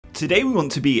Today we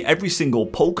want to beat every single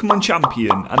Pokemon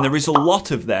champion, and there is a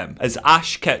lot of them, as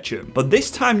Ash Ketchum, but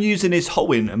this time using his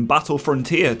Hoenn and Battle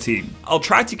Frontier team. I'll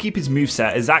try to keep his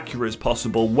moveset as accurate as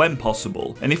possible when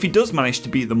possible, and if he does manage to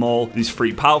beat them all, there's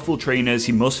 3 powerful trainers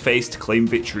he must face to claim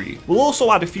victory. We'll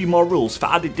also add a few more rules for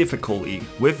added difficulty.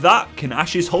 With that, can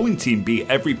Ash's Hoenn team beat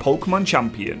every Pokemon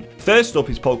champion? First up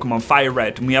is Pokemon Fire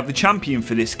Red, and we have the champion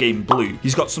for this game, Blue.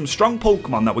 He's got some strong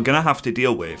Pokemon that we're going to have to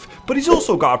deal with, but he's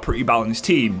also got a pretty balanced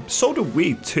team. So do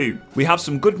we too. We have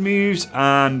some good moves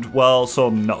and, well,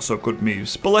 some not so good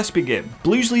moves, but let's begin.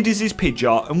 Blue's lead is his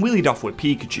Pidgeot, and we lead off with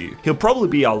Pikachu. He'll probably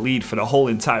be our lead for the whole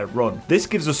entire run. This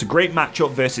gives us a great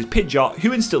matchup versus Pidgeot,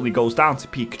 who instantly goes down to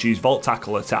Pikachu's Volt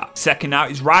Tackle attack. Second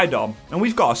out is Rhydon, and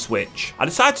we've got a switch. I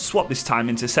decide to swap this time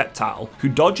into Sceptile, who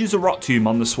dodges a Rock Tomb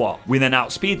on the swap. We then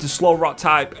outspeed the slow Rock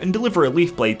type and deliver a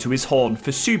Leaf Blade to his Hoenn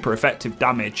for super effective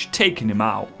damage, taking him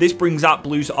out. This brings out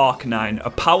Blue's Arcanine, a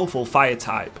powerful fire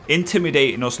type,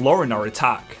 intimidating us, lowering our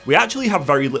attack. We actually have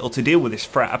very little to deal with this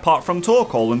threat apart from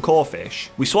Torkoal and Corphish.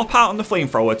 We swap out on the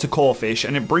Flamethrower to Corphish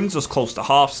and it brings us close to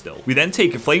half still. We then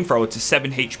take a Flamethrower to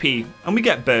 7 HP and we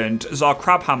get burned as our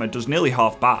Crab Hammer does nearly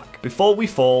half back before we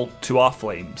fall to our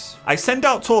flames. I send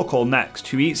out Torkoal next,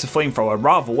 who eats the Flamethrower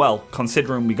rather well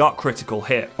considering we got critical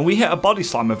hit, and we hit a Body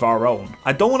Slam of our own.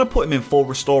 I don't want to put him in full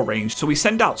restore range, so we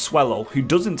send out Swellow, who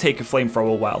doesn't take a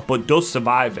Flamethrower well but does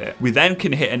survive it. We then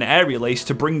can hit an Aerial Ace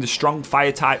to bring the strong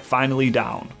fire type finally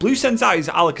down. Blue sends out his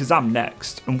Alakazam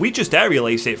next, and we just Aerial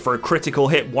Ace it for a critical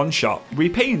hit one-shot,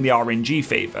 repaying the RNG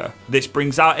favour. This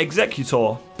brings out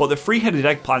Executor, but the 3-headed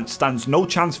Eggplant stands no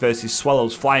chance versus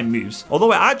Swellow's flying moves,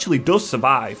 although it actually does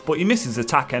survive, but he misses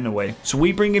attack anyway, so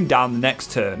we bring him down the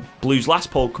next turn. Blue's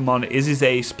last Pokemon is his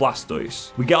ace,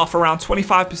 Blastoise. We get off around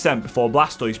 25% before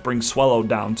Blastoise brings Swellow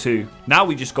down too. Now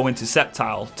we just go into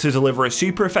Sceptile to deliver a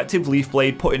super effective Leaf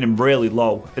Blade, putting him really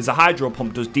low, as a Hydro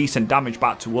Pump does decent damage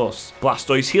back to us.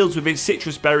 Blastoise heals with its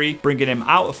Citrus Berry, bringing him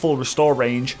out of full restore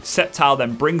range. Sceptile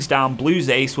then brings down Blue's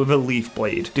ace with a Leaf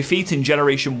Blade, defeating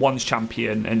Generation 1's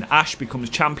champion, and Ash becomes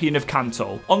champion of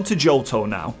Kanto. On to Johto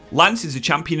now. Lance is a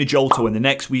champion of Johto in the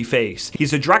next we face.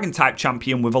 He's a Dragon type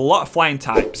champion with a lot of flying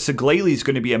types, so Glalie is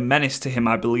going to be a menace to him,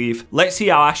 I believe. Let's see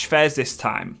how Ash fares this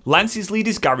time. Lance's lead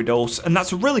is Gyarados, and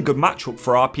that's a really good matchup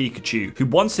for our Pikachu, who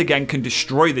once again can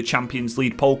destroy the champion's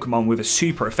lead Pokemon with a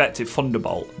super effective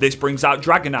Thunderbolt. This brings out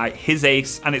Dragonite, his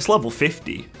ace, and it's level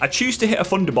 50. I choose to hit a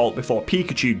Thunderbolt before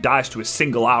Pikachu dies to a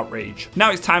single Outrage.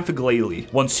 Now it's time for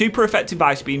Glalie. One super effective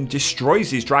Ice Beam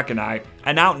destroys his Dragonite,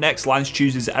 and out next Lance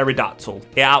chooses Aerodactyl.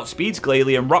 It outspeeds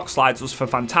Glalie and Rock Slides us for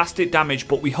fantastic damage,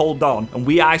 but we hold on and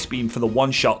we Ice Beam for the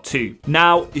one-shot too.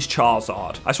 Now is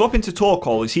Charizard. I swap into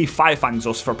Torkoal as he Fire Fangs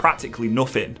us for practically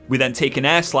nothing. We then take an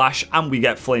Air Slash and we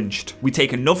get flinched. We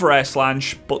take another Air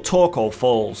Slash, but Torkoal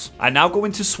falls. I now go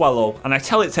into Swellow and I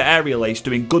tell it to Aerial Ace,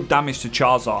 doing good damage to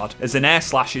Charizard as an Air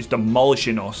Slash is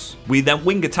demolishing us. We then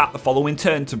Wing Attack the following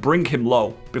turn to bring him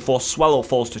low before Swellow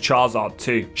falls to Charizard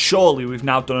too. Surely we've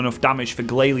now done enough damage for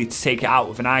Glalie to take it out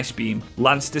with an Ice Beam.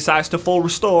 Lance decides to full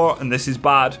restore and this is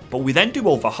bad, but we then do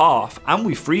over half and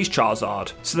we freeze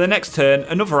Charizard. So the next turn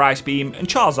another Ice Beam and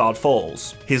Charizard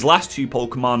falls. His last 2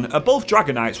 Pokemon are both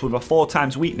Dragonites with a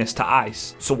 4x weakness to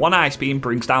ice, so one Ice Beam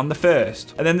brings down the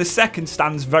first, and then the second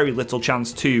stands very little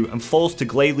chance too and falls to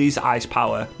Glalie's Ice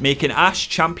Power, making Ash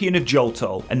champion of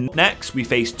Johto. And next we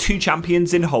face 2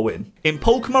 champions in Hoenn. In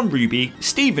Pokemon Ruby,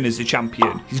 Steven is the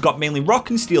champion. He's got mainly Rock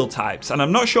and Steel types, and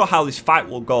I'm not sure how this fight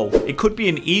will go. It could be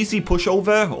an easy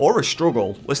pushover or a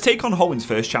struggle. Let's take on Hoenn's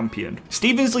first champion.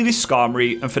 Steven's lead is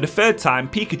Skarmory, and for the 3rd time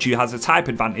Pikachu has a type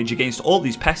advantage against all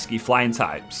these pesky flying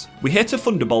types. We hit a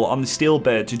Thunderbolt on the Steel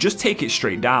Bird to just take it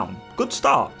straight down. Good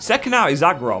start. Second out is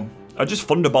Aggron. I just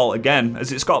Thunderbolt again,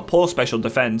 as it's got poor special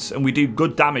defense and we do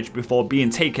good damage before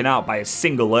being taken out by a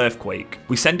single Earthquake.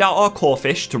 We send out our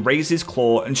Corphish to raise his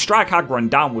claw and strike Aggron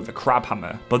down with a Crab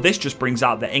Hammer, but this just brings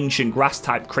out the ancient grass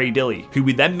type Cradily, who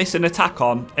we then miss an attack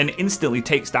on and instantly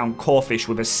takes down Corphish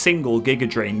with a single Giga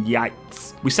Drain.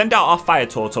 Yikes. We send out our Fire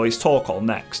Tortoise Torkoal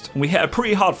next, and we hit a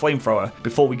pretty hard Flamethrower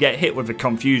before we get hit with a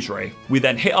Confuse Ray. We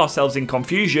then hit ourselves in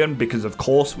Confusion, because of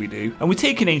course we do, and we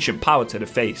take an Ancient Power to the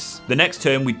face. The next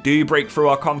turn we do break through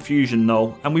our Confusion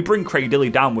though, and we bring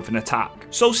Cradily down with an attack.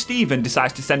 So Steven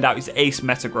decides to send out his ace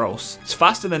Metagross. It's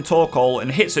faster than Torkoal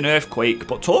and hits an Earthquake,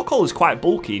 but Torkoal is quite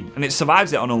bulky and it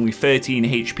survives it on only 13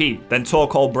 HP. Then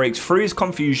Torkoal breaks through his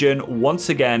Confusion once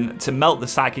again to melt the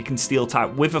Psychic and Steel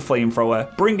type with a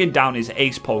Flamethrower, bringing down his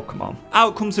ace Pokemon.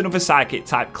 Out comes another Psychic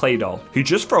type Claydol, who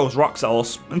just throws rocks at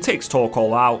us and takes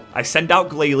Torkoal out. I send out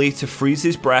Glalie to freeze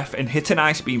his breath and hit an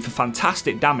Ice Beam for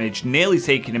fantastic damage, nearly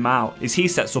taking him out, as he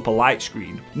sets up a for light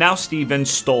screen. Now Steven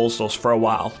stalls us for a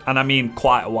while, and I mean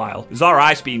quite a while, as our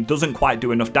ice beam doesn't quite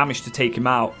do enough damage to take him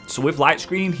out, so with light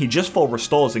screen he just full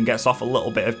restores and gets off a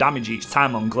little bit of damage each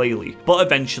time on Glalie. But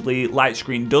eventually light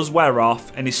screen does wear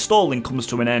off and his stalling comes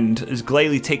to an end as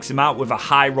Glalie takes him out with a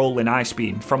high rolling ice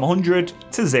beam from 100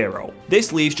 to 0.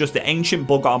 This leaves just the ancient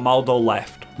bug Armaldo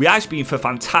left. We ice beam for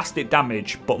fantastic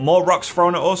damage, but more rocks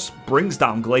thrown at us brings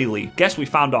down Glalie. Guess we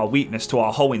found our weakness to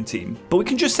our Hoenn team. But we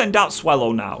can just send out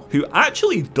Swallow now, who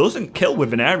actually doesn't kill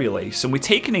with an aerial ace, and we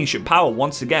take an ancient power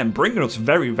once again, bringing us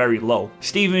very low.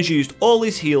 Steven's used all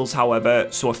his heals however,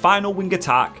 so a final wing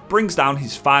attack brings down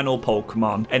his final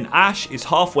Pokemon, and Ash is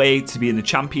halfway to being the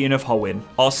champion of Hoenn.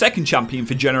 Our second champion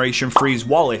for Generation 3 is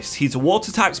Wallace. He's a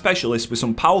water type specialist with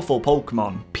some powerful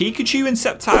Pokemon. Pikachu and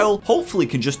Sceptile hopefully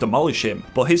can just demolish him,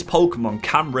 but his Pokemon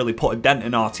can really put a dent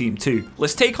in our team too.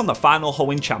 Let's take on the final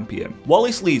Hoenn champion.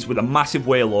 Wallace leads with a massive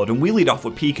Wailord and we lead off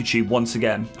with Pikachu once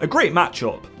again. A great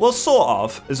matchup. Well, sort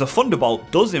of, as a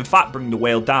Thunderbolt does in fact bring the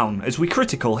whale down as we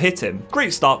critical hit him.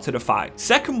 Great start to the fight.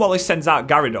 Second, Wallace sends out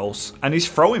Gyarados and he's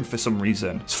throwing for some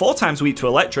reason. It's 4 times weak to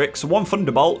Electric, so 1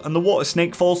 Thunderbolt and the Water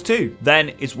Snake falls too. Then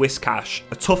is Whiscash,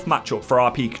 a tough matchup for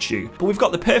our Pikachu, but we've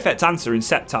got the perfect answer in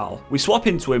Sceptile. We swap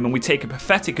into him and we take a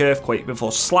pathetic Earthquake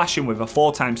before slashing with a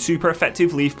 4 times super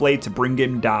effective Leaf Blade to bring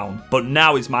him down. But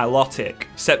now is Milotic.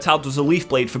 Sceptile does a Leaf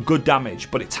Blade for good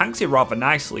damage, but it tanks it rather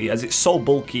nicely as it's so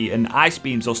bulky and ice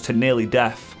beams us to nearly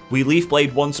death. We Leaf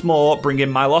Blade once more, bringing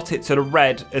Milotic to the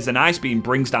red as an Ice Beam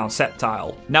brings down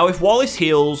Sceptile. Now if Wallace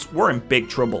heals, we're in big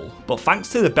trouble, but thanks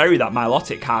to the berry that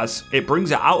Milotic has, it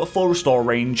brings it out of full restore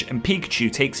range and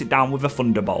Pikachu takes it down with a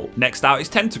Thunderbolt. Next out is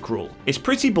Tentacruel. It's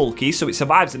pretty bulky, so it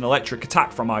survives an electric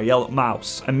attack from our yellow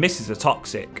mouse and misses a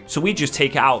Toxic, so we just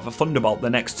take it out of a Thunderbolt the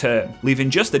next turn, leaving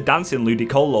just the dancing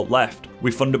Ludicolo left.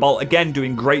 With Thunderbolt again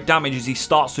doing great damage as he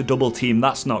starts to double team,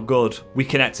 that's not good. We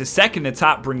connect a second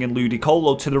attack bringing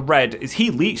Ludicolo to the red as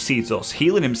he Leech Seeds us,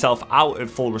 healing himself out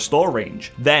of full restore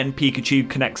range. Then Pikachu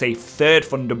connects a third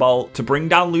Thunderbolt to bring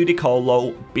down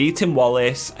Ludicolo, beating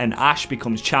Wallace, and Ash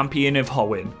becomes champion of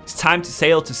Hoenn. It's time to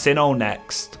sail to Sinnoh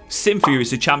next. Cynthia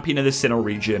is the champion of the Sinnoh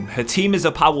region. Her team is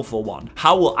a powerful one.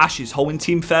 How will Ash's Hoenn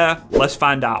team fare? Let's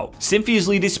find out. Cynthia's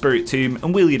lead is Spiritomb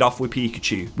and we lead off with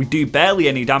Pikachu. We do barely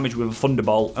any damage with a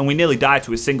Thunderbolt and we nearly die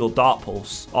to a single Dark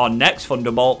Pulse. Our next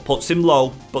Thunderbolt puts him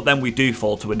low, but then we do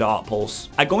fall to a Dark Pulse.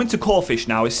 I go into Corphish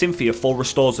now as Cynthia full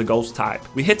restores a Ghost type.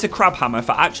 We hit a Crab Hammer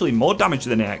for actually more damage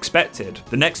than I expected.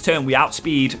 The next turn we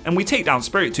outspeed and we take down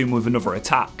Spiritomb with another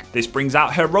attack. This brings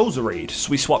out her Roserade,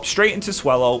 so we swap straight into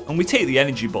Swallow and we take the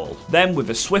Energy Ball. Then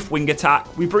with a swift wing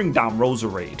attack, we bring down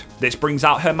Roserade. This brings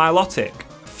out her Milotic.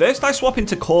 First I swap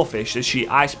into Corphish as she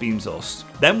Ice Beams us.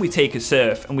 Then we take a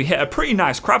Surf and we hit a pretty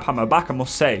nice Crab Hammer back, I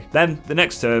must say. Then the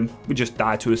next turn, we just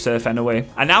die to a Surf anyway.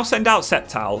 I now send out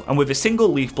Sceptile and with a single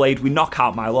Leaf Blade we knock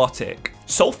out Milotic.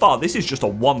 So far this is just a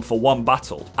 1-for-1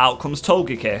 battle. Out comes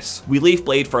Togekiss. We Leaf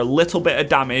Blade for a little bit of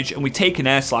damage and we take an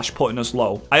Air Slash putting us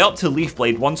low. I opt to Leaf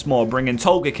Blade once more, bringing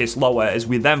Togekiss lower as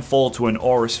we then fall to an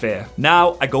Aura Sphere.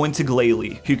 Now I go into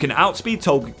Glalie, who can outspeed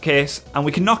Togekiss and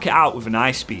we can knock it out with an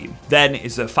Ice Beam. Then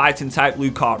is a fighting type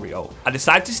Lucario. I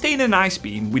decide to stay in an Ice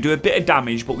Beam. We do a bit of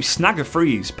damage but we snag a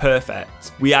freeze,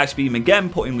 perfect. We Ice Beam again,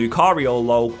 putting Lucario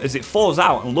low as it falls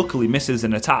out and luckily misses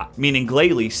an attack, meaning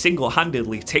Glalie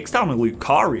single-handedly takes down a Lucario.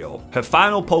 Her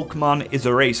final Pokemon is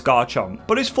a Race Garchomp,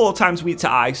 but it's 4 times weak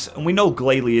to ice and we know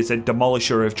Glalie is a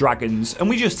demolisher of dragons and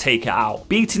we just take it out,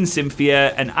 beating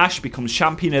Cynthia, and Ash becomes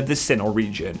champion of the Sinnoh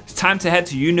region. It's time to head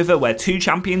to Unova where 2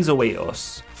 champions await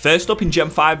us. First up in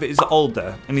Gen 5 is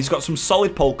Alder, and he's got some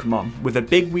solid Pokemon with a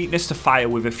big weakness to fire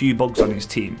with a few bugs on his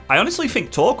team. I honestly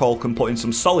think Torkoal can put in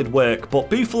some solid work, but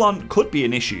Bufalon could be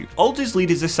an issue. Alder's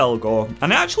lead is a Selgor,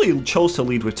 and I actually chose to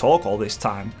lead with Torkoal this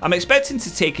time. I'm expecting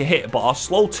to take a hit, but our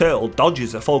slow turtle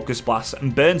dodges a Focus Blast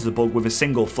and burns the bug with a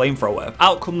single Flamethrower.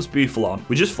 Out comes Bufalon.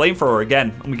 We just Flamethrower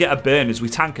again, and we get a burn as we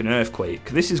tank an Earthquake.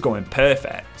 This is going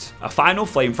perfect. A final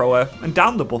Flamethrower, and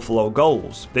down the Buffalo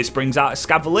goes. This brings out a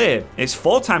Scavalier. It's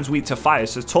 4 times weak to fire,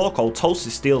 so Torkoal toasts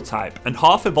his steel type, and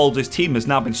half of Alder's team has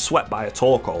now been swept by a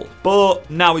Torkoal. But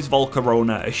now is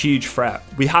Volcarona a huge threat.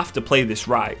 We have to play this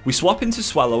right. We swap into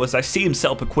Swallow as I see him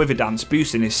set up a Quiver Dance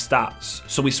boosting his stats.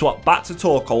 So we swap back to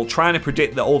Torkoal trying to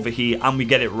predict the overheat and we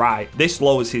get it right. This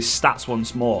lowers his stats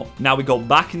once more. Now we go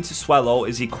back into Swallow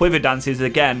as he Quiver Dances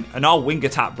again and our wing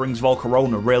attack brings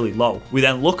Volcarona really low. We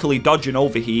then luckily dodge an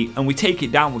overheat and we take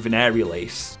it down with an Aerial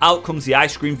Ace. Out comes the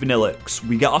Ice Cream Vanillix.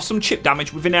 We get off some chip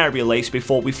damage with with an aerial ace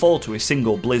before we fall to a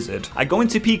single blizzard. I go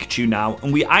into Pikachu now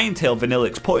and we Iron Tail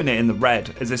Vanillix, putting it in the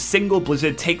red as a single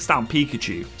blizzard takes down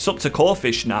Pikachu. It's up to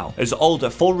Corphish now as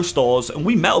Alder full restores and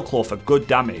we Metal Claw for good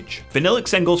damage. Vanillix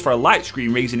then goes for a light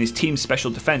screen, raising his team's special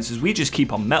defense as we just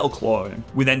keep on Metal Clawing.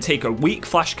 We then take a weak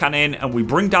flash cannon and we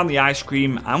bring down the ice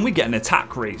cream and we get an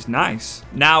attack raise. Nice.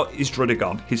 Now is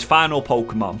Druddigon, his final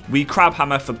Pokemon. We Crab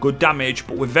Hammer for good damage,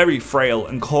 but we're very frail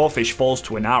and Corphish falls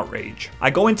to an outrage. I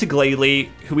go into Glalie,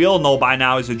 who we all know by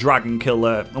now is a dragon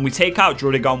killer, and we take out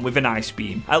Druddigon with an ice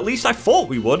beam. At least I thought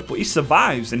we would, but he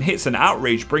survives and hits an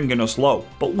outrage, bringing us low.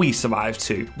 But we survive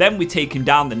too. Then we take him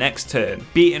down the next turn,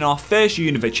 beating our first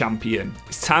Unova champion.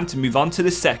 It's time to move on to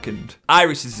the second.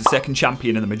 Iris is the second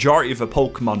champion and the majority of her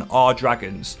Pokemon are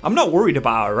dragons. I'm not worried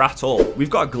about her at all. We've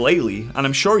got Glalie, and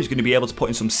I'm sure he's going to be able to put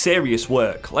in some serious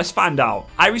work. Let's find out.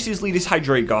 Iris's lead is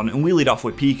Hydreigon, and we lead off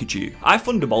with Pikachu. I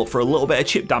Thunderbolt for a little bit of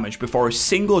chip damage before a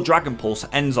single Dragon Pulse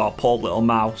ends our poor little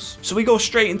mouse. So we go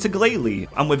straight into Glalie,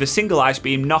 and with a single Ice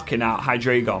Beam knocking out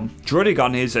Hydreigon.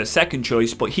 Druddigon is her second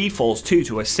choice, but he falls too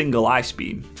to a single Ice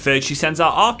Beam. Third, she sends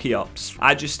out Archeops.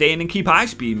 I just stay in and keep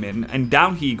Ice Beaming, and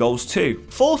down he goes too.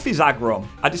 Fourth is Aggron.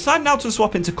 I decide now to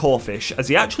swap into Corphish, as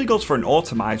he actually goes for an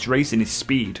Automize, raising his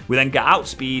speed. We then get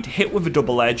outspeed, hit with a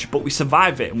double edge, but we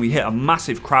survive it and we hit a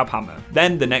massive Crab Hammer.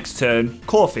 Then the next turn,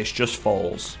 Corphish just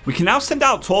falls. We can now send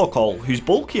out Torkoal, who's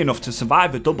bulky enough to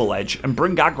survive a double edge and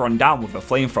bring Aggron down with a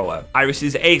flamethrower.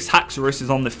 Iris's ace Haxorus is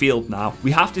on the field now.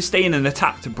 We have to stay in an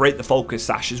attack to break the focus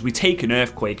sash as we take an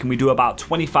Earthquake and we do about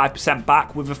 25%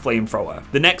 back with a flamethrower.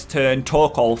 The next turn,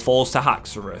 Torkoal falls to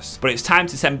Haxorus, but it's time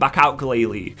to send back out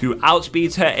Glalie, who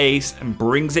outspeeds her ace and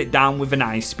brings it down with an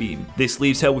Ice Beam. This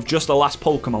leaves her with just the last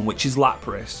Pokemon, which is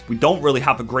Lapras. We don't really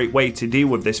have a great way to deal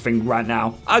with this thing right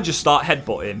now. I just start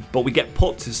headbutting, but we get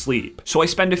put to sleep. So I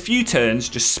spend a few turns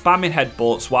just spamming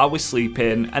headbutts while we're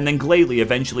sleeping, and then Glalie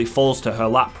eventually falls to her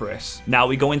Lapras. Now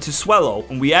we go into Swellow,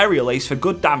 and we aerial ace for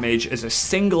good damage as a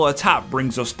single attack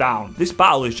brings us down. This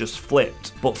battle is just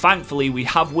flipped, but thankfully we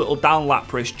have whittled down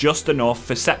Lapras just enough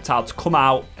for Sceptile to come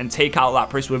out and take out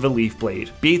Lapras with a Leaf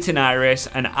Blade. Beating Iris,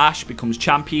 and Ash becomes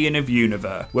champion of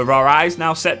Unova. With our eyes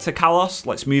now set to Kalos,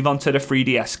 let's move on to the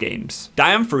 3DS games.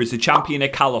 Diantha is the champion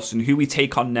of Kalos and who we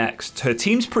take on next. Her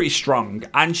team's pretty strong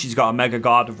and she's got a Mega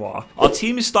Gardevoir. Our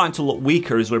team is starting to look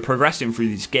weaker as we're progressing through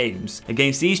these games,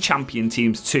 against these champion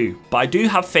teams too, but I do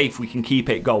have faith we can keep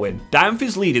it going.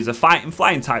 Diantha's lead is a fighting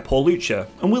flying type Hawlucha,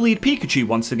 and we lead Pikachu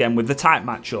once again with the type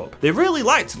matchup. They really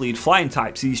like to lead flying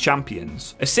types, these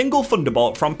champions. A single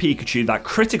Thunderbolt from Pikachu that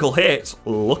critical hits,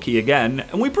 lucky again,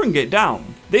 and we bring it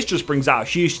down. This just brings out a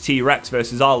huge T-Rex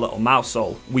versus our little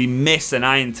Mouseole. We miss an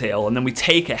Iron Tail and then we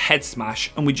take a head smash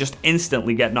and we just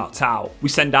instantly get knocked out. We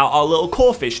send out our little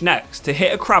Corphish next to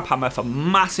hit a Crab Hammer for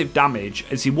massive damage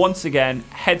as he once again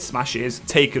head smashes,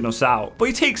 taking us out. But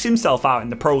he takes himself out in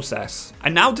the process. I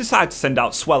now decide to send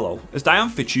out Swellow as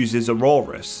Diantha chooses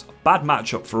Aurorus. Bad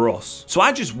matchup for us. So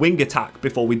I just wing attack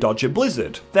before we dodge a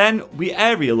blizzard. Then we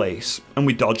aerial ace and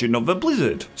we dodge another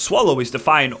blizzard. Swellow is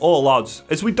defying all odds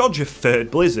as we dodge a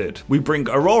third blizzard. We bring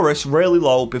Aurorus really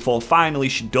low before finally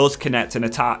she does connect an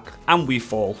attack and we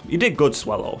fall. You did good,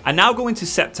 Swellow. I now go into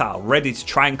Sceptile ready to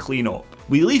try and clean up.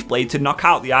 We Leaf Blade to knock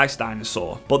out the Ice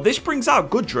Dinosaur, but this brings out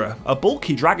Goodra, a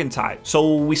bulky dragon type.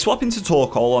 So we swap into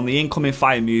Torkoal on the incoming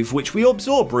fire move, which we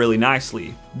absorb really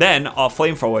nicely. Then our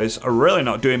flamethrowers are really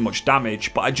not doing much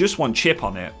damage, but I just want chip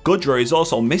on it. Goodra is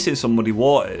also missing some muddy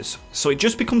waters, so it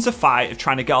just becomes a fight of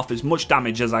trying to get off as much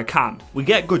damage as I can. We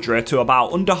get Goodra to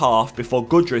about under half before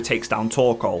Goodra takes down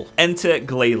Torkoal. Enter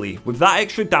Glalie. With that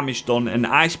extra damage done, an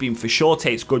Ice Beam for sure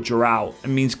takes Goodra out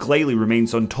and means Glalie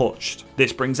remains untouched.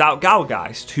 This brings out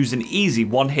Galgeist, who's an easy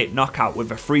one-hit knockout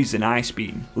with a freezing Ice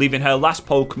Beam, leaving her last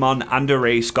Pokemon and her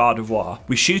ace Gardevoir.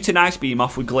 We shoot an Ice Beam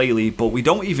off with Glalie, but we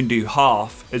don't even do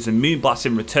half, as a Moonblast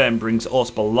in return brings us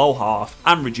below half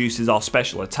and reduces our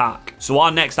special attack. So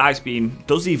our next Ice Beam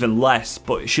does even less,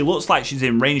 but she looks like she's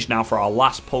in range now for our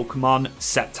last Pokemon,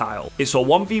 Sceptile. It's a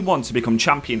 1v1 to become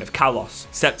champion of Kalos.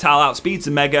 Sceptile outspeeds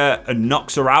a Mega and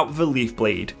knocks her out with a Leaf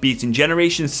Blade, beating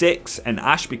Generation 6, and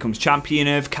Ash becomes champion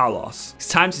of Kalos. It's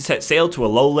time to set sail to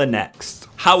Alola next.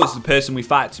 Hao is the person we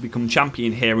fight to become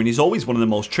champion here, and he's always one of the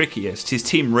most trickiest. His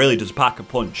team really does pack a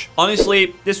punch.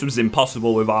 Honestly, this was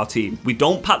impossible with our team. We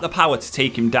don't pack the power to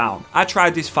take him down. I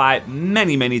tried this fight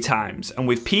many times, and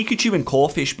with Pikachu and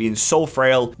Corphish being so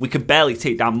frail, we could barely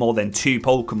take down more than 2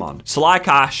 Pokemon. So like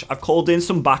Ash, I've called in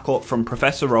some backup from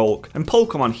Professor Oak, and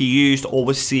Pokemon he used or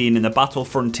was seen in the Battle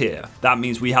Frontier. That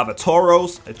means we have a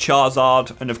Tauros, a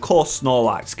Charizard, and of course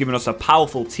Snorlax, giving us a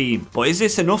powerful team. But is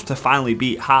this enough to finally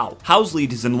beat Hao? Hao's lead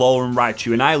leaders in Lola and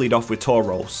Raichu, and I lead off with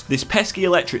Tauros. This pesky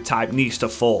electric type needs to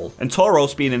fall, and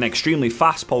Tauros, being an extremely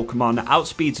fast Pokemon,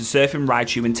 outspeeds a surfing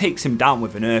Raichu and takes him down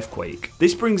with an earthquake.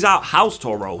 This brings out House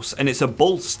Tauros, and it's a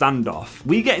bull standoff.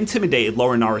 We get intimidated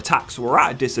lowering our attacks, so we're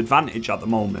at a disadvantage at the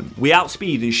moment. We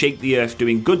outspeed and shake the earth,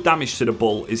 doing good damage to the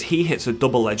bull as he hits a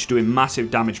double edge, doing massive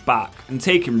damage back, and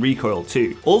taking recoil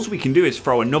too. All we can do is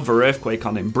throw another earthquake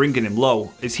on him, bringing him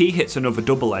low, as he hits another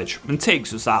double edge and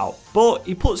takes us out. But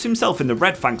he puts himself in the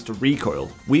red thanks to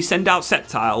recoil. We send out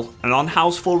Sceptile, and on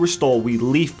House Full Restore we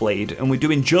Leaf Blade, and we're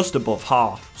doing just above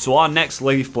half. So our next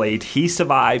Leaf Blade, he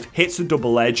survives, hits a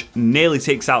double edge, nearly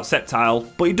takes out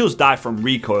Sceptile, but he does die from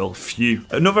recoil. Phew.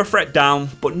 Another threat down,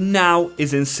 but now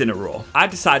is Incineroar. I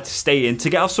decide to stay in to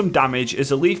get off some damage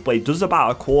as a Leaf Blade does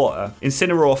about a quarter.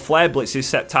 Incineroar Flare Blitzes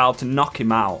Sceptile to knock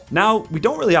him out. Now, we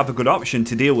don't really have a good option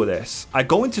to deal with this. I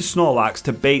go into Snorlax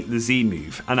to bait the Z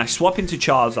move, and I swap into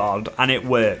Charizard, and it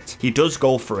worked. He does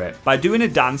go for it. By doing a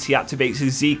dance, he activates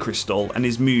his Z Crystal and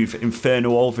his move,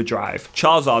 Inferno Overdrive.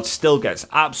 Charizard still gets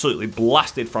absolutely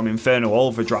blasted from Inferno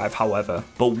Overdrive, however,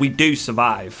 but we do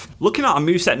survive. Looking at our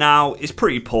moveset now, it's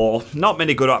pretty poor. Not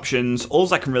many good options.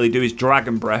 All I can really do is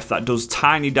Dragon Breath that does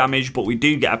tiny damage, but we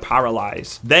do get a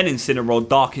Paralyze. Then Incineroar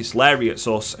Darkest Lariats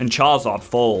us, and Charizard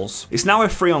falls. It's now a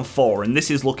 3-on-4, and this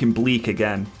is looking bleak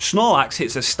again. Snorlax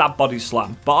hits a Stab Body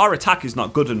Slam, but our attack is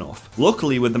not good enough.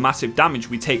 Luckily, with the massive damage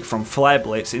we take from Flare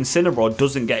Blitz, Incineroar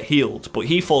doesn't get healed, but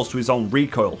he falls to his own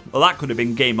recoil. Well, that could have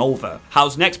been game over.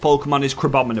 How's next Pokemon is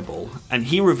Crabominable, and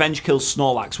he revenge kills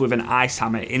Snorlax with an Ice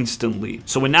Hammer instantly.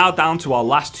 So we're now down to our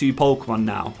last two Pokemon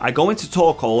now. I go into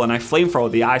Torkoal and I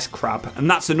Flamethrower the Ice Crab, and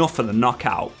that's enough for the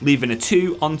knockout, leaving a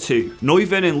 2-on-2.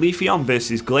 Noivern and Leafeon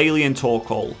versus Glalie and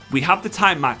Torkoal. We have the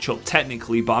type matchup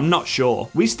technically, but I'm not sure.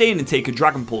 We stay in and take a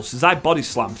Dragon Pulse as I Body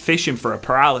Slam, fishing for a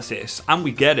Paralysis, and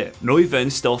we get it.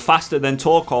 Noivern's still faster than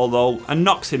Torkoal though, and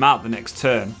knocks him out the next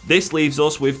turn. This leaves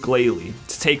us with Glalie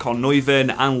to take on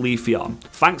Noivern and Leafeon.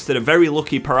 Thanks to the very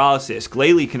lucky Paralysis,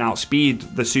 Glalie can outspeed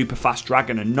the super fast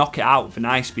dragon and knock it out with an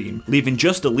Ice Beam, leaving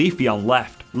just a Leafeon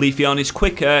left. Leafeon is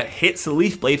quicker, hits the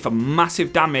Leaf Blade for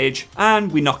massive damage,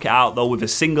 and we knock it out though with a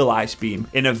single Ice Beam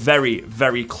in a very,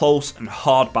 very close and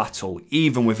hard battle,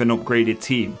 even with an upgraded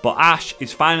team. But Ash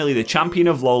is finally the champion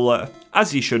of Lola,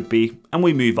 as he should be, and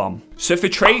we move on. So for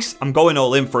Trace, I'm going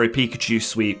all in for a Pikachu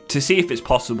sweep to see if it's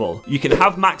possible. You can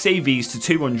have max AVs to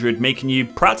 200, making you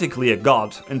practically a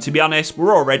god, and to be honest,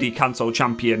 we're already Kanto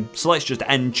champion, so let's just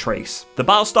end Trace. The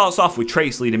battle starts off with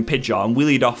Trace leading Pidgeot, and we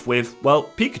lead off with, well,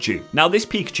 Pikachu. Now this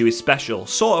Pikachu is special,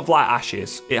 sort of like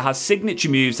Ash's. It has signature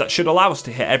moves that should allow us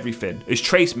to hit everything. As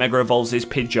Trace Mega Evolves his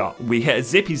Pidgeot, we hit a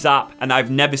Zippy Zap, and I've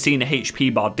never seen a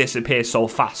HP bar disappear so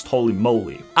fast, holy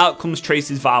moly. Out comes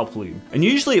Trace's Vileplume, and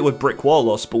usually it would brick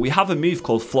wall us, but we have a move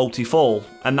called Floaty Fall,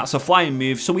 and that's a flying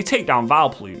move, so we take down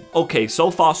Vileplume. Okay,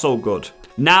 so far so good.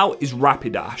 Now is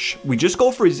Rapidash. We just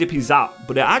go for a Zippy Zap,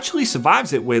 but it actually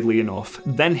survives it weirdly enough,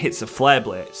 then hits a Flare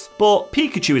Blitz. But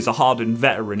Pikachu is a hardened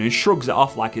veteran and shrugs it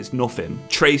off like it's nothing.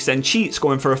 Trace then cheats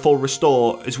going for a full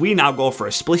restore, as we now go for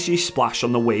a Splishy Splash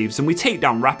on the waves and we take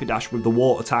down Rapidash with the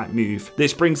water type move.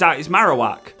 This brings out his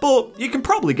Marowak, but you can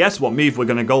probably guess what move we're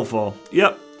going to go for.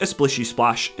 Yep, a Splishy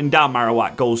Splash, and down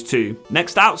Marowak goes too.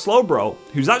 Next out, Slowbro,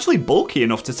 who's actually bulky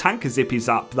enough to tank a Zippy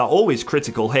Zap that always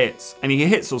critical hits, and he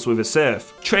hits us with a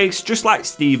Surf. Trace, just like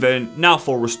Steven, now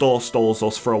full restore stalls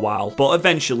us for a while, but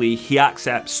eventually he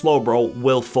accepts Slowbro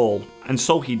will fall, and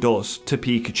so he does to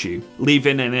Pikachu,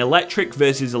 leaving an electric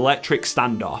versus electric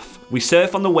standoff. We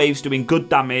surf on the waves doing good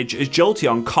damage as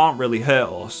Jolteon can't really hurt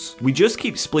us. We just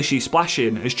keep Splishy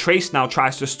Splashing as Trace now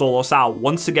tries to stall us out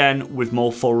once again with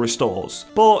more full restores.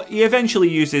 But he eventually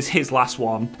uses his last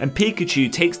one and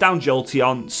Pikachu takes down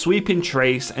Jolteon, sweeping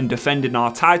Trace and defending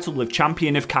our title of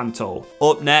Champion of Kanto.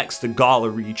 Up next, the Gala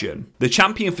region. The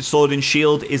champion for Sword and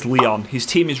Shield is Leon. His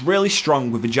team is really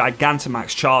strong with a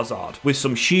Gigantamax Charizard with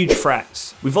some huge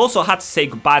threats. We've also had to say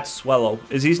goodbye to Swellow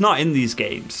as he's not in these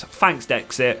games. Thanks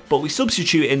Dexit, but we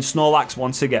substitute in Snorlax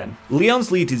once again.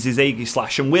 Leon's lead is his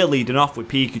Aegislash and we're leading off with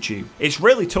Pikachu. It's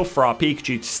really tough for our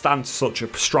Pikachu to stand such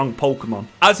a strong Pokemon.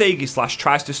 As Aegislash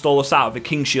tries to stall us out of a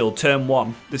King Shield turn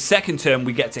 1, the second turn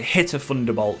we get to hit a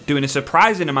Thunderbolt, doing a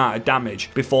surprising amount of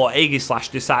damage before Aegislash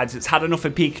decides it's had enough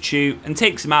of Pikachu and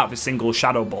takes him out of a single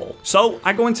Shadow Ball. So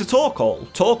I go into Torkoal.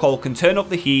 Torkoal can turn up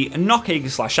the heat and knock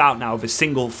Aegislash out now with a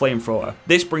single Flame flamethrower.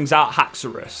 This brings out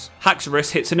Haxorus.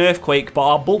 Haxorus hits an earthquake, but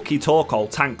our bulky Torkoal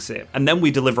tanks it, and then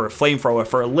we deliver a flamethrower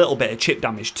for a little bit of chip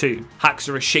damage too.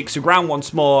 Haxorus shakes the ground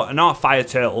once more, and our fire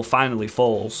turtle finally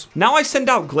falls. Now I send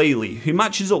out Glalie, who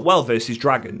matches up well versus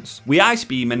dragons. We ice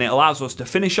beam and it allows us to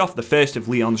finish off the first of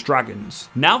Leon's dragons.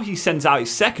 Now he sends out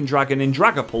his second dragon in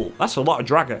Dragapult. That's a lot of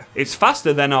Draga. It's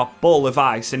faster than our ball of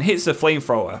ice and hits the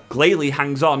flamethrower. Glalie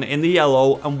hangs on in the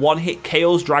yellow and one hit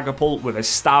KOs Dragapult with a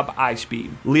stab ice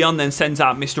beam. Leon then sends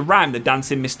out Mr. Rhyme, the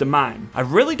dancing Mr. Mime. I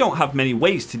really don't have many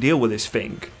ways to deal with this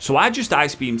thing, so I just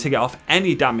ice beam to get off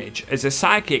any damage, as a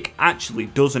psychic actually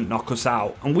doesn't knock us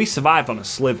out and we survive on a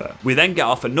sliver. We then get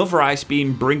off another ice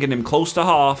beam, bringing him close to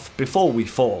half before we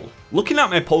fall. Looking at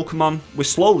my Pokemon, we're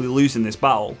slowly losing this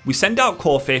battle. We send out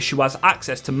Corphish, who has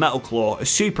access to Metal Claw, a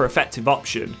super effective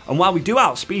option, and while we do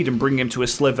outspeed and bring him to a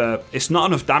sliver, it's not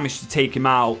enough damage to take him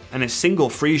out, and a single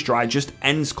freeze dry just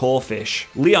ends Corphish.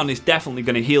 Leon is definitely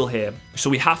going to heal here, so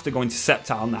we have to go into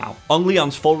Sceptile now. On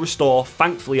Leon's full restore,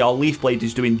 thankfully our Leaf Blade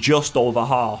is doing just over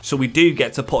half, so we do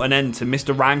get to put an end to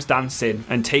Mr. Rhyme's dancing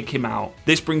and take him out.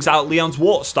 This brings out Leon's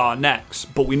Water Star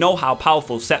next, but we know how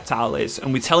powerful Sceptile is,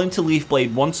 and we tell him to Leaf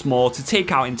Blade once more to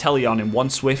take out Inteleon in one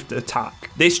swift attack.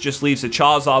 This just leaves a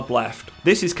Charizard left.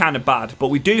 This is kind of bad, but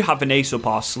we do have an ace up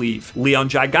our sleeve. Leon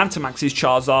Gigantamaxes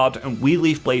Charizard and we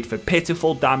Leaf Blade for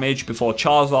pitiful damage before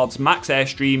Charizard's Max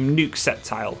Airstream nukes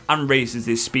Sceptile and raises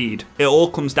his speed. It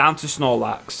all comes down to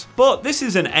Snorlax. But this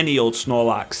isn't any old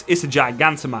Snorlax, it's a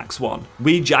Gigantamax one.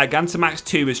 We Gigantamax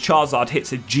 2 as Charizard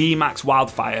hits a G-Max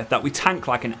Wildfire that we tank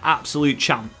like an absolute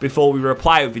champ before we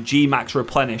reply with a G-Max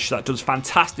Replenish that does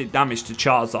fantastic damage to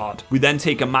Charizard. We then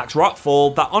take a Max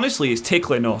Rockfall that honestly is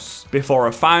tickling us before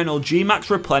a final G-Max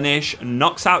Replenish and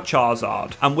knocks out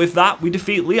Charizard. And with that we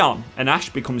defeat Leon and Ash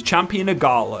becomes champion of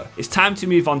Gala. It's time to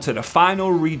move on to the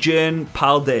final region,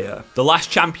 Paldea. The last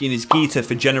champion is Geeta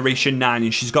for Generation 9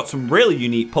 and she's got some really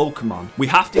unique Pokemon. We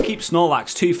have to keep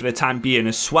Snorlax too for the time being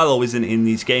as Swellow isn't in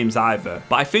these games either.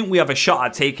 But I think we have a shot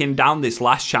at taking down this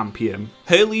last champion.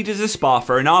 Her lead is a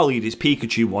Sparfer and our lead is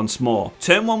Pikachu once more.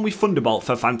 Turn 1 we Thunderbolt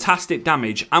for fantastic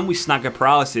damage and we snag a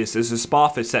Paralysis as the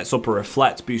Sparfer sets up a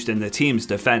Reflect, boosting the team's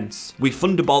defense. We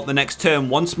Thunderbolt the next turn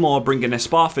once more, bringing a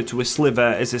Sparfer to a sliver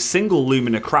as a single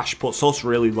Lumina Crash puts us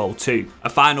really low too. A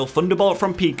final Thunderbolt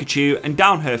from Pikachu and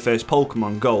down her first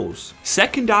Pokemon goes.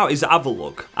 Second out is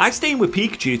Avalugg. I stay in with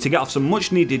Pikachu to get off some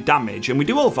much needed damage and we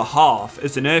do over half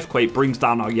as an Earthquake brings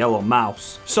down our yellow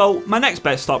mouse. So my next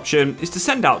best option is to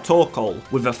send out Torkoal.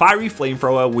 With a fiery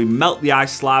flamethrower we melt the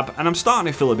ice slab and I'm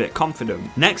starting to feel a bit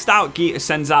confident. Next out Geeta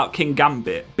sends out King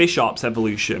Gambit, Bisharp's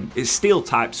evolution. It's steel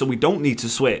type so we don't need to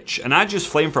switch and I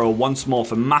just flamethrower once more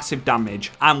for massive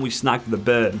damage and we snag the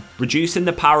burn, reducing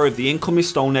the power of the incoming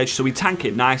Stone Edge so we tank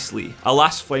it nicely. A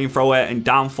last flamethrower and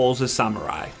down falls a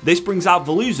Samurai. This brings out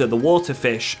Veluza the water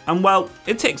fish and well,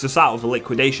 it takes us out of a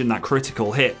liquidation that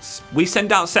critical hits. We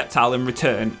send out Sceptile in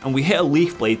return and we hit a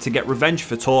Leaf Blade to get revenge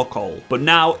for Torkoal, but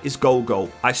now it's Go-Go.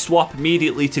 I swap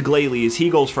immediately to Glalie as he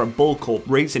goes for a Bulk Up,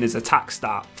 raising his attack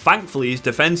stat. Thankfully his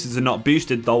defenses are not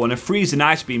boosted though and a freezing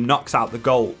ice beam knocks out the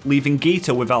Goat, leaving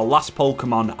Geeta with our last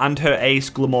Pokemon and her ace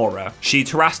Glamora. She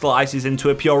terastallizes into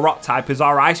a pure rock type as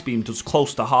our ice beam does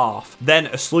close to half. Then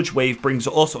a sludge wave brings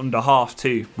us under half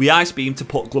too. We ice beam to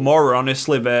put Glamora on her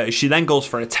sliver as she then goes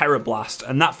for a Terra Blast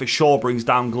and that for sure brings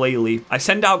down Glalie. I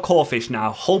send out Corphish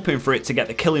now, hoping for it to get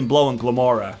the killing blow on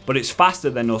Glamora, but it's faster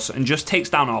than us and just takes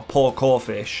down our poor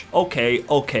Corphish. Okay.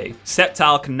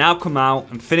 Sceptile can now come out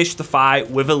and finish the fight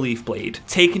with a Leaf Blade,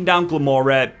 taking down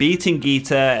Glamora, beating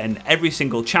Geeta and every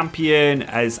single champion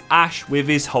as Ash with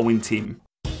his Hoenn team.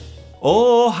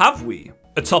 Or have we?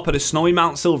 Atop of the snowy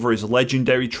Mount Silver is a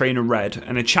legendary trainer Red,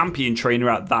 and a champion trainer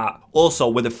at that. Also,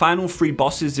 with the final 3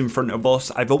 bosses in front of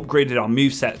us, I've upgraded our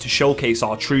moveset to showcase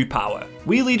our true power.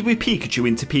 We lead with Pikachu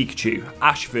into Pikachu,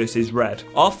 Ash versus Red.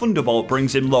 Our Thunderbolt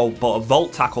brings him low, but a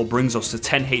Volt Tackle brings us to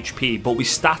 10 HP, but we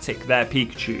static their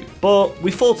Pikachu. But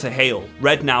we fall to Hail.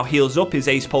 Red now heals up his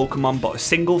ace Pokemon, but a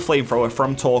single Flamethrower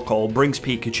from Torkoal brings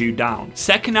Pikachu down.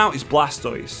 Second out is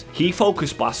Blastoise. He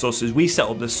Focus Blasts us as we set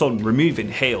up the Sun, removing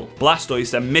Hail.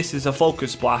 Blastoise then misses a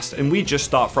Focus Blast, and we just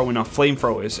start throwing off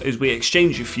Flamethrowers as we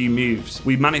exchange a few moves.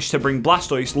 We manage to bring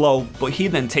Blastoise low, but he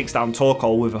then takes down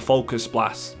Torkoal with a Focus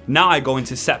Blast. Now I go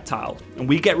into Sceptile, and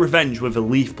we get revenge with a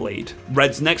Leaf Blade.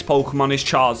 Red's next Pokemon is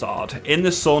Charizard. In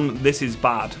the Sun, this is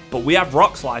bad, but we have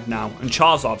Rock Slide now, and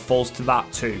Charizard falls to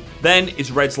that too. Then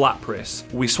is Red's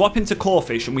Lapras. We swap into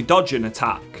Corphish and we dodge an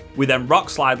attack. We then rock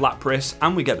slide Lapras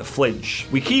and we get the flinch.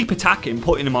 We keep attacking,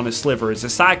 putting him on a sliver as the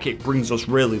sidekick brings us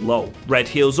really low. Red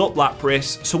heals up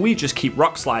Lapras, so we just keep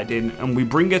rock sliding and we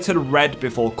bring her to the red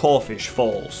before Corphish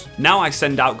falls. Now I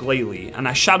send out Glalie and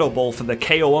I Shadow Ball for the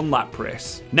KO on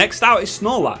Lapras. Next out is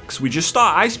Snorlax. We just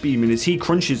start Ice Beaming as he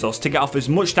crunches us to get off as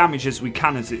much damage as we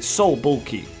can as it's so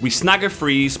bulky. We snag a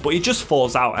freeze, but he just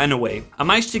falls out anyway. I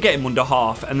manage to get him under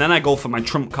half and then I go for my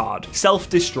trump card,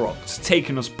 Self-Destruct,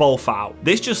 taking us both out.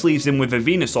 This just leaves him with a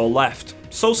Venusaur left.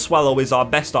 So Swallow is our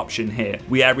best option here.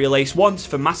 We Aerial Ace once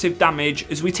for massive damage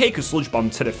as we take a Sludge Bomb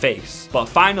to the face. But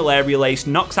final Aerial Ace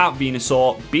knocks out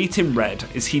Venusaur, beating red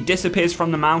as he disappears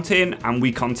from the mountain and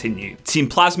we continue. Team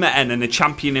Plasma N and the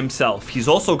champion himself. He's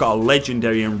also got a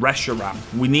legendary in Reshiram.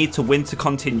 We need to win to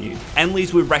continue. N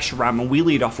leads with Reshiram and we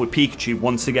lead off with Pikachu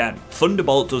once again.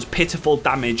 Thunderbolt does pitiful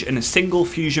damage and a single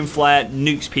Fusion Flare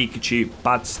nukes Pikachu.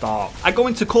 Bad start. I go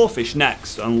into Corphish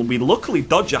next and we luckily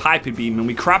dodge a Hyper Beam and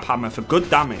we Crab Hammer for good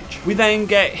damage. We then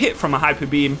get hit from a Hyper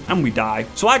Beam and we die.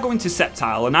 So I go into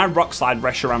Sceptile and I Rock Slide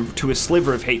Reshiram to a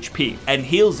sliver of HP and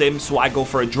heals him, so I go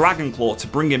for a Dragon Claw to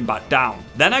bring him back down.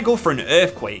 Then I go for an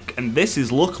Earthquake and this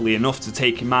is luckily enough to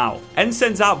take him out. N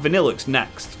sends out Vanillix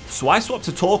next. So I swap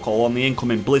to Torkoal on the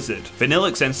incoming Blizzard.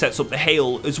 Vanillix then sets up the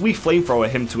Hail as we Flamethrower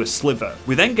him to a sliver.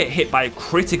 We then get hit by a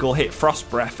critical hit Frost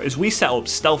Breath as we set up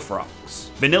Stealth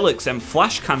Rocks. Vanillix then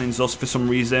flash cannons us for some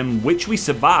reason, which we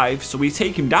survive, so we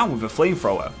take him down with a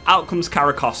flamethrower. Out comes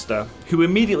Caracosta, who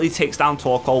immediately takes down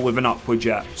Torkoal with an Aqua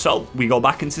Jet. So we go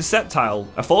back into Sceptile.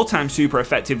 A 4-time super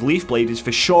effective Leaf Blade is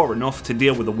for sure enough to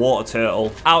deal with the Water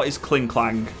Turtle. Out is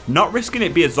Klinklang. Not risking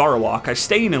it be a Zoroark, I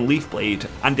stay in Leaf Blade,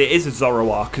 and it is a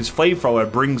Zoroark as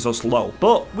Flamethrower brings us low.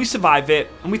 But we survive it,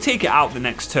 and we take it out the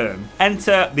next turn.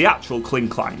 Enter the actual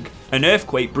Klinklang. An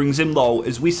Earthquake brings him low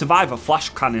as we survive a Flash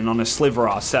Cannon on a sliver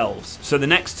ourselves. So the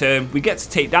next turn, we get to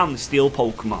take down the Steel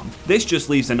Pokemon. This just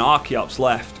leaves an Archeops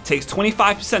left. Takes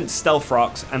 25% Stealth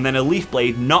Rocks and then a Leaf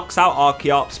Blade knocks out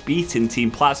Archeops, beating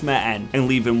Team Plasma N and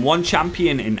leaving one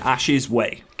champion in Ash's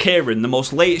way. Kieran, the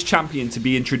most latest champion to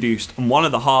be introduced and one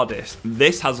of the hardest.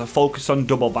 This has a focus on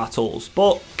double battles,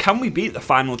 but can we beat the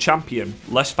final champion?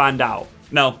 Let's find out.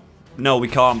 No, we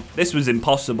can't. This was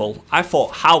impossible. I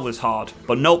thought Hal was hard,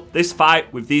 but nope, this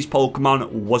fight with these Pokemon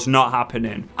was not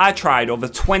happening. I tried over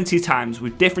 20 times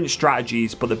with different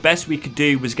strategies, but the best we could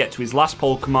do was get to his last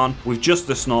Pokemon with just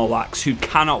the Snorlax, who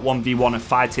cannot 1v1 a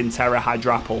fighting Terra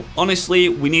Hydrapple. Honestly,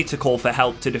 we need to call for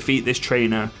help to defeat this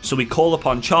trainer, so we call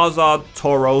upon Charizard,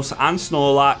 Tauros, and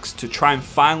Snorlax to try and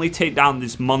finally take down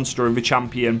this monster of a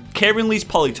champion. Kieran leads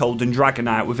Politoed and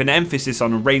Dragonite with an emphasis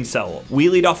on a rain setup. We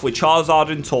lead off with Charizard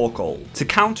and Torkoal. To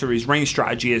counter his rain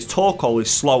strategy, as Torkoal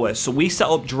is slower, so we set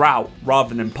up Drought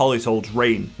rather than Politoed's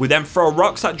rain. We then throw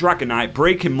rocks at Dragonite,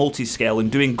 breaking multiscale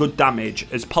and doing good damage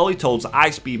as Politoed's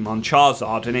Ice Beam on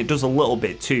Charizard, and it does a little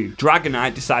bit too.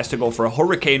 Dragonite decides to go for a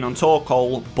Hurricane on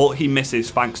Torkoal, but he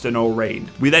misses thanks to no rain.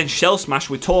 We then Shell Smash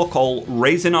with Torkoal,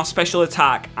 raising our special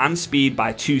attack and speed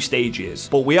by 2 stages,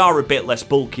 but we are a bit less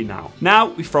bulky now. Now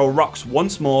we throw rocks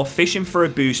once more, fishing for a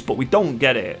boost, but we don't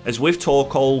get it, as with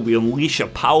Torkoal we unleash a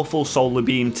powerful Solar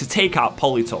Beam to take out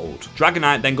Politoed.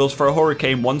 Dragonite then goes for a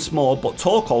Hurricane once more, but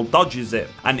Torkoal dodges it.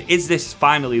 And is this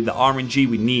finally the RNG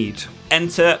we need?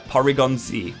 Enter Porygon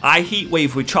Z. I Heat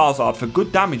Wave with Charizard for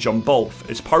good damage on both,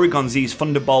 as Porygon Z's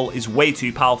Thunderbolt is way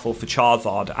too powerful for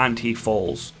Charizard and he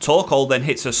falls. Torkoal then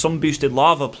hits a Sun Boosted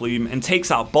Lava Plume and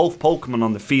takes out both Pokemon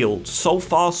on the field. So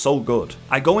far so good.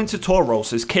 I go into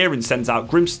Tauros as Kieran sends out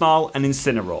Grimmsnarl and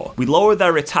Incineroar. We lower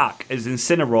their attack as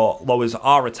Incineroar lowers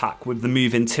our attack with the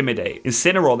move Intimidate.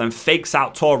 Incineroar then fakes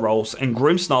out Tauros and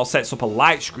Grimmsnarl sets up a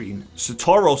Light Screen, so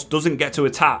Tauros doesn't get to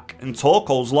attack and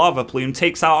Torkoal's Lava Plume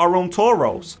takes out our own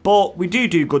Tauros, but we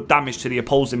do good damage to the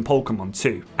opposing Pokemon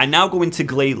too. I now go into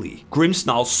Glalie.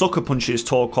 Grimmsnarl Sucker Punches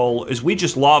Torkoal as we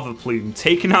just Lava Plume,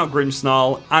 taking out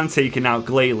Grimmsnarl and taking out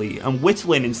Glalie and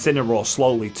whittling Incineroar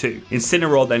slowly too.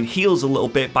 Incineroar then heals a little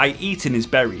bit by eating his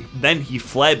berry. Then he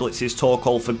Flare Blitzes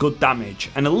Torkoal for good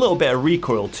damage and a little bit of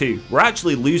recoil too. We're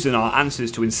actually losing our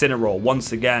answers to Incineroar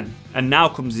once again. And now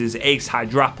comes his Ace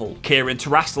Hydrapple. Kieran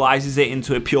terrestrializes it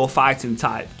into a pure fighting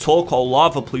type. Torkoal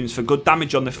Lava Plumes for good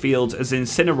damage on the field as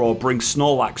Incineroar brings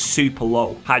Snorlax super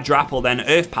low. Hydrapple then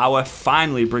Earth Power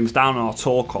finally brings down our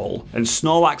Torkoal, and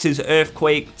Snorlax's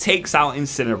Earthquake takes out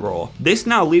Incineroar. This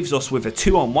now leaves us with a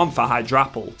 2-on-1 for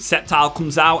Hydrapple. Sceptile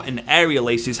comes out and Aerial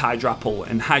Aces Hydrapple,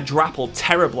 and Hydrapple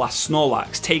Terra Blasts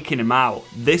Snorlax, taking him out.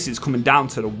 This is coming down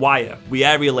to the wire. We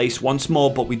Aerial Ace once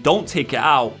more, but we don't take it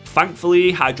out.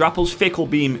 Thankfully, Hydrapple's Fickle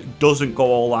Beam doesn't go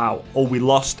all out, or we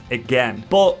lost again.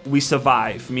 But we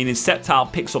survive, meaning Sceptile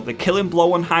picks up the killing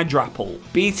blow on Hydrapple,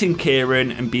 beating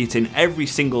Kieran and beating every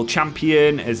single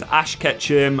champion as Ash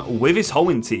Ketchum with his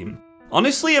Hoenn team.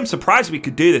 Honestly, I'm surprised we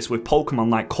could do this with Pokemon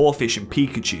like Corphish and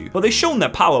Pikachu, but they've shown their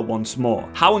power once more.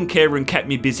 Hoenn and Kieran kept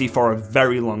me busy for a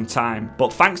very long time,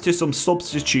 but thanks to some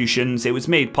substitutions, it was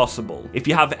made possible. If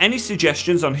you have any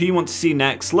suggestions on who you want to see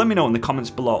next, let me know in the comments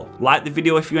below. Like the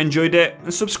video if you enjoyed it,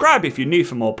 and subscribe if you're new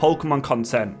for more Pokemon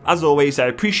content. As always, I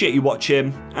appreciate you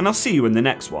watching, and I'll see you in the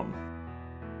next one.